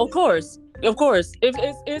 Yeah, of course.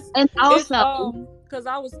 It's and also because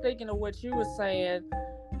I was thinking of what you were saying,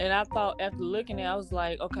 and I thought after looking at it, I was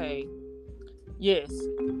like, okay, yes,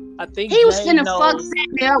 I think he was gonna fuck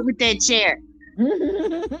Sammy up with that chair.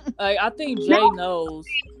 Like I think Jay knows.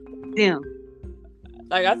 Yeah.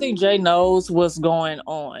 Like I think Jay knows what's going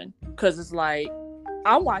on, because it's like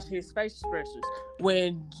I'm watching his face expressions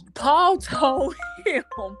when Paul told him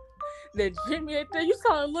that Jimmy ain't there. You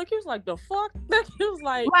saw him look. He was like, "The fuck?" He was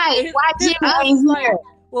like, "Right? Why Jimmy ain't here?"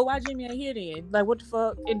 Well, why Jimmy ain't here then? Like, what the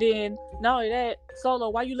fuck? And then not only that, Solo,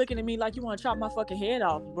 why you looking at me like you want to chop my fucking head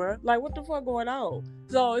off, bro? Like, what the fuck going on?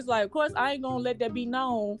 So it's like, of course, I ain't gonna let that be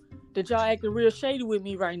known that y'all acting real shady with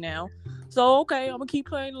me right now. So okay, I'm gonna keep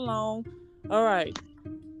playing along. All right.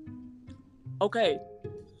 Okay,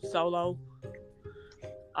 Solo.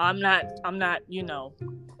 I'm not, I'm not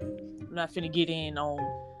finna get in on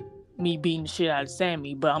me beating the shit out of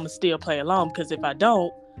Sammy, but I'm gonna still play along, because if I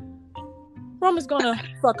don't, Roman's gonna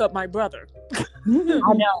fuck up my brother.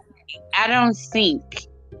 I don't think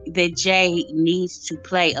that Jay needs to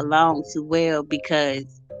play along too well,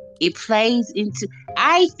 because it plays into.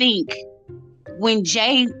 I think when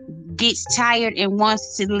Jay gets tired and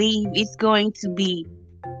wants to leave, it's going to be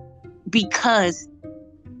because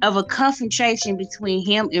of a confrontation between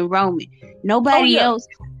him and Roman. Nobody else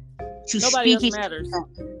matters.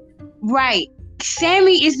 Right.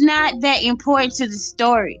 Sammy is not that important to the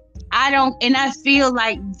story. I feel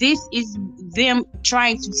like this is them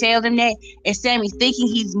trying to tell them that, and Sammy thinking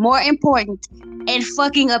he's more important and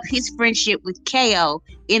fucking up his friendship with KO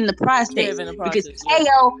in the process. Because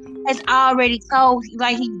KO has already told,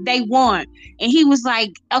 like, they won. And he was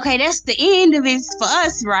like, okay, that's the end of this for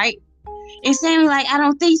us, right? And Sammy like, I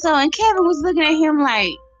don't think so. And Kevin was looking at him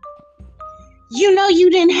like, you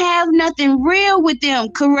didn't have nothing real with them,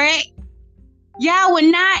 correct? Y'all were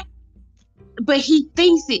not. But he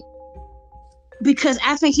thinks it because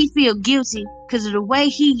I think he feel guilty because of the way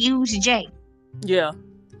he used Jay. Yeah.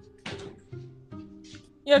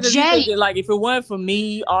 Yeah, because Jay, like, if it weren't for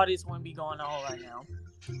me, all this wouldn't be going on right now.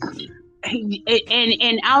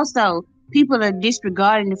 And also, people are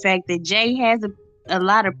disregarding the fact that Jay has a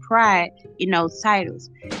lot of pride in those titles.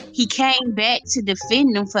 He came back to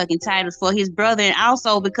defend them fucking titles for his brother, and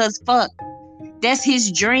also because fuck, that's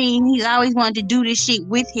his dream. He's always wanted to do this shit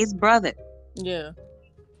with his brother. Yeah.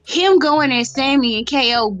 Him going at Sammy and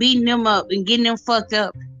KO, beating them up and getting them fucked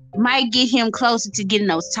up, might get him closer to getting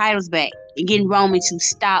those titles back and getting Roman to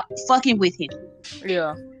stop fucking with him.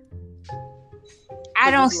 Yeah. I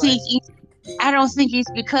don't think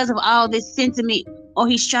it's because of all this sentiment or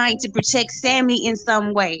he's trying to protect Sammy in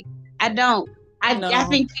some way. I don't. I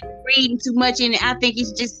think people reading too much in it. I think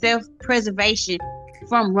it's just self-preservation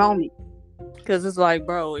from Roman. Cause it's like,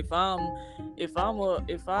 bro, if I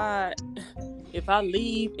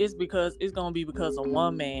leave, it's because it's gonna be because of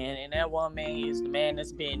one man, and that one man is the man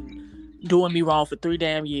that's been doing me wrong for 3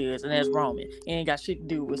 damn years, and that's Roman. It ain't got shit to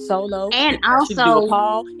do with Solo. And ain't got shit to do also, with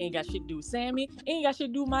Paul. Ain't got shit to do with Sammy. Ain't got shit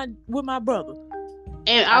to do with my brother.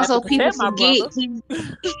 and also, people forget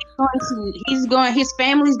his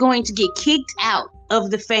family's going to get kicked out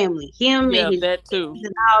of the family. Him and his that too.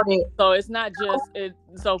 And all that. So it's not just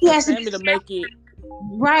so for Sammy to make it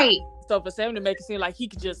right. So for Sammy to make it seem like he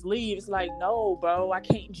could just leave, it's like, no, bro, I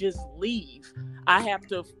can't just leave. I have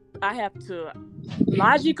to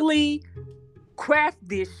logically craft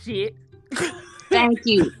this shit. Thank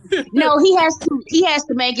you. No, he has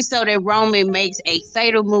to make it so that Roman makes a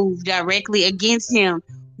fatal move directly against him,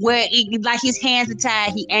 where like his hands are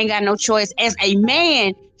tied. He ain't got no choice. As a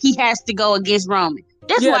man, he has to go against Roman.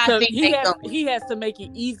 That's why I think he has to make it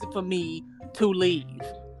easy for me to leave.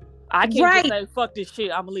 I can't just say fuck this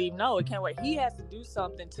shit, I'm gonna leave. No, it can't wait. He has to do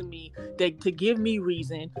something to me to give me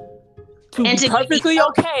reason to be perfectly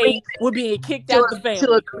okay with being kicked out of the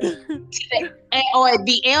family. Or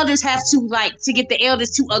the elders have to get the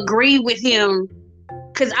elders to agree with him,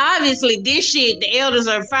 because obviously this shit the elders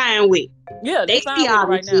are fine with. Yeah, they fine with it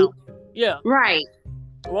right now. Yeah, right.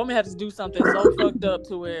 Roman has to do something so fucked up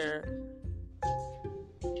to where,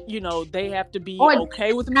 they have to be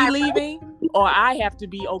okay with me leaving, or I have to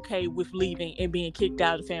be okay with leaving and being kicked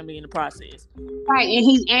out of the family in the process. Right,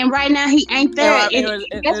 and right now he ain't there.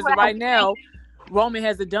 Right now, Roman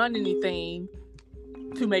hasn't done anything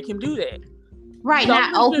to make him do that. Right, so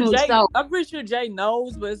not openly. I'm pretty sure Jay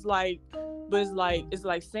knows, but it's like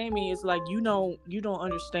Sammy. It's like you don't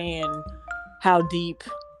understand how deep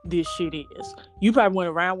this shit is. You probably went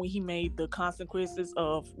around when he made the consequences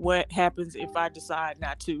of what happens if I decide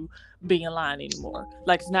not to be in line anymore.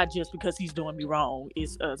 Like, it's not just because he's doing me wrong.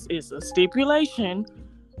 It's a stipulation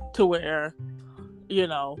to where, if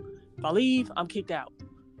I leave, I'm kicked out.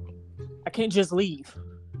 I can't just leave.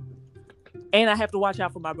 And I have to watch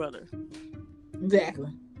out for my brother. Exactly.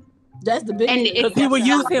 That's the big thing. Because he will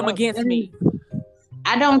use him against me.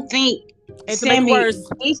 I don't think and to make it worse,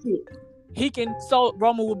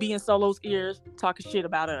 Roman will be in Solo's ears talking shit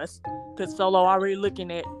about us. Because Solo already looking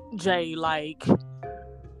at Jay like,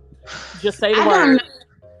 just say the word.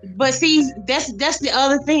 But see, that's the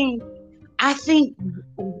other thing. I think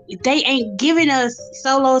they ain't giving us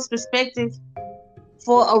Solo's perspective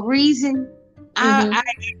for a reason. Mm-hmm.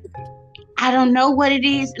 I don't know what it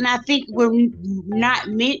is, and I think we're not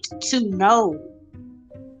meant to know.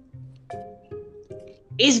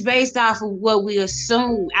 It's based off of what we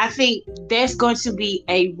assume. I think there's going to be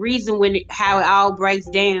a reason how it all breaks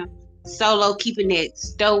down. Solo keeping that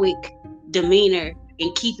stoic demeanor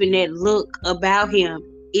and keeping that look about him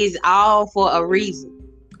is all for a reason.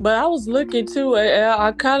 But I was looking too,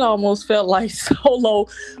 I kind of almost felt like Solo,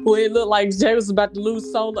 when it looked like Jay was about to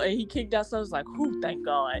lose Solo and he kicked out Solo. I was like, thank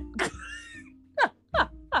God.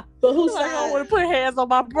 But whose side? I don't want to put hands on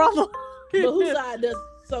my brother. But whose side does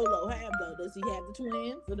Solo have though? Does he have the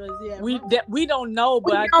twins, or does he have? We don't know,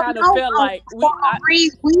 but I kind of felt like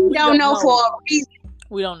we don't know for a reason.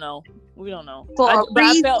 We don't know. But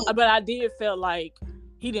I did feel like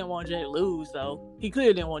he didn't want Jay to lose though. He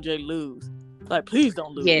clearly didn't want Jay to lose. Like, please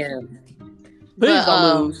don't lose. Yeah. Please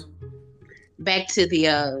don't lose. Back to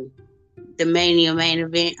the Mania main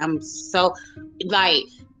event. I'm so like.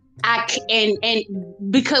 And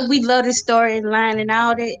because we love the storyline and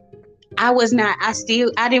all that, I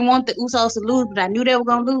didn't want the Usos to lose, but I knew they were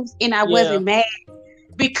gonna lose, and I wasn't mad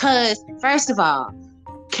because first of all,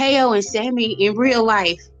 KO and Sammy in real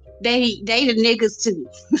life, they the niggas too.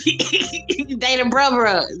 They the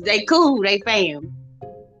brothers. They cool. They fam.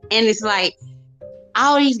 And it's like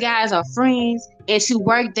all these guys are friends, and to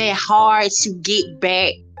work that hard to get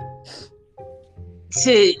back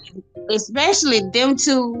to, especially them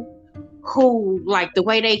two, who like the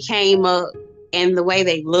way they came up and the way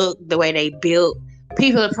they looked, the way they built.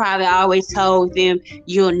 People have probably always told them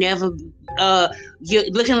you'll never you're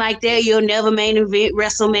looking like that, you'll never main event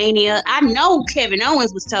WrestleMania. I know Kevin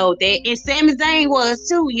Owens was told that, and Sami Zayn was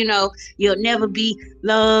too. You'll never be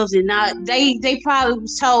loved, and not. They probably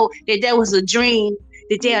was told that was a dream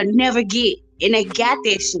that they'll never get, and they got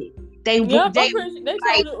that shit. I'm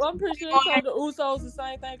pretty sure they told the Usos the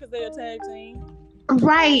same thing because they're a tag team.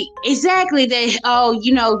 Right, exactly. Go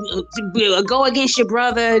against your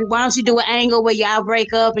brother. Why don't you do an angle where y'all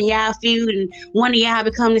break up and y'all feud and one of y'all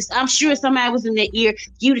become this? I'm sure somebody was in their ear,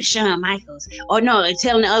 you to Shawn Michaels. Or no,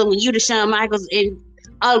 telling the other one, you to Shawn Michaels. And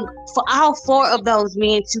for all four of those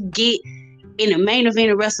men to get in the main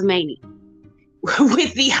event of WrestleMania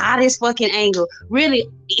with the hottest fucking angle, really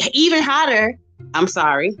even hotter, I'm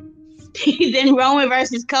sorry, than Roman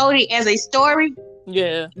versus Cody as a story.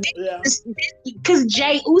 Yeah. Because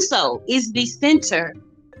Jey Uso is the center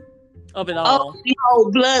of it all. Of the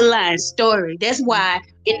whole bloodline story. That's why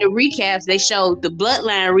in the recaps they showed the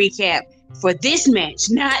bloodline recap for this match,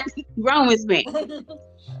 not Roman's match.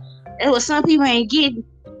 It was some people ain't getting.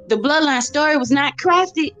 The bloodline story was not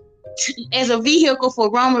crafted as a vehicle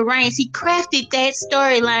for Roman Reigns. He crafted that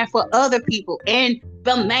storyline for other people and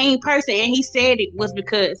the main person, and he said it was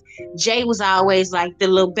because Jey was always like the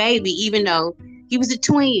little baby, even though he was a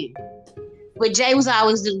twin. But Jey was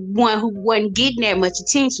always the one who wasn't getting that much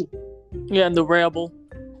attention. Yeah, and the rebel.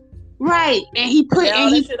 Right. And he put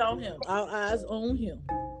that shit on him. Our eyes on him.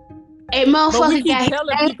 And motherfucker, but we keep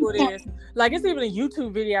telling people this. Like, it's even a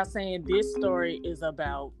YouTube video saying this story is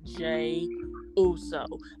about Jey Uso.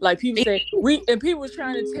 Like, people say people was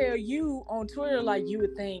trying to tell you on Twitter, like, you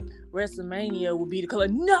would think WrestleMania would be the color.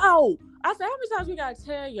 No! I said, how many times we gotta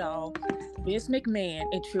tell y'all Vince McMahon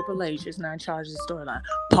and Triple H is not in charge of the storyline.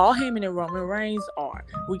 Paul Heyman and Roman Reigns are.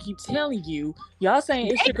 We keep telling you, y'all saying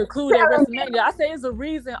it should conclude at WrestleMania. I say it's a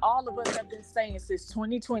reason all of us have been saying since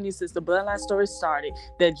 2020, since the Bloodline story started,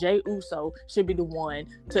 that Jey Uso should be the one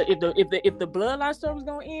to, if the Bloodline story was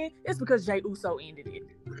gonna end, it's because Jey Uso ended it.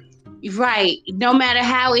 Right. No matter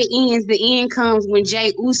how it ends, the end comes when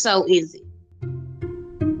Jey Uso ends it.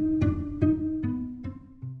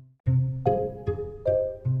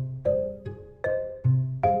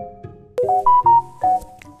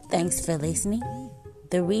 Thanks for listening.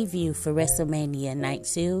 The review for WrestleMania Night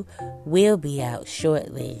 2 will be out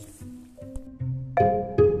shortly.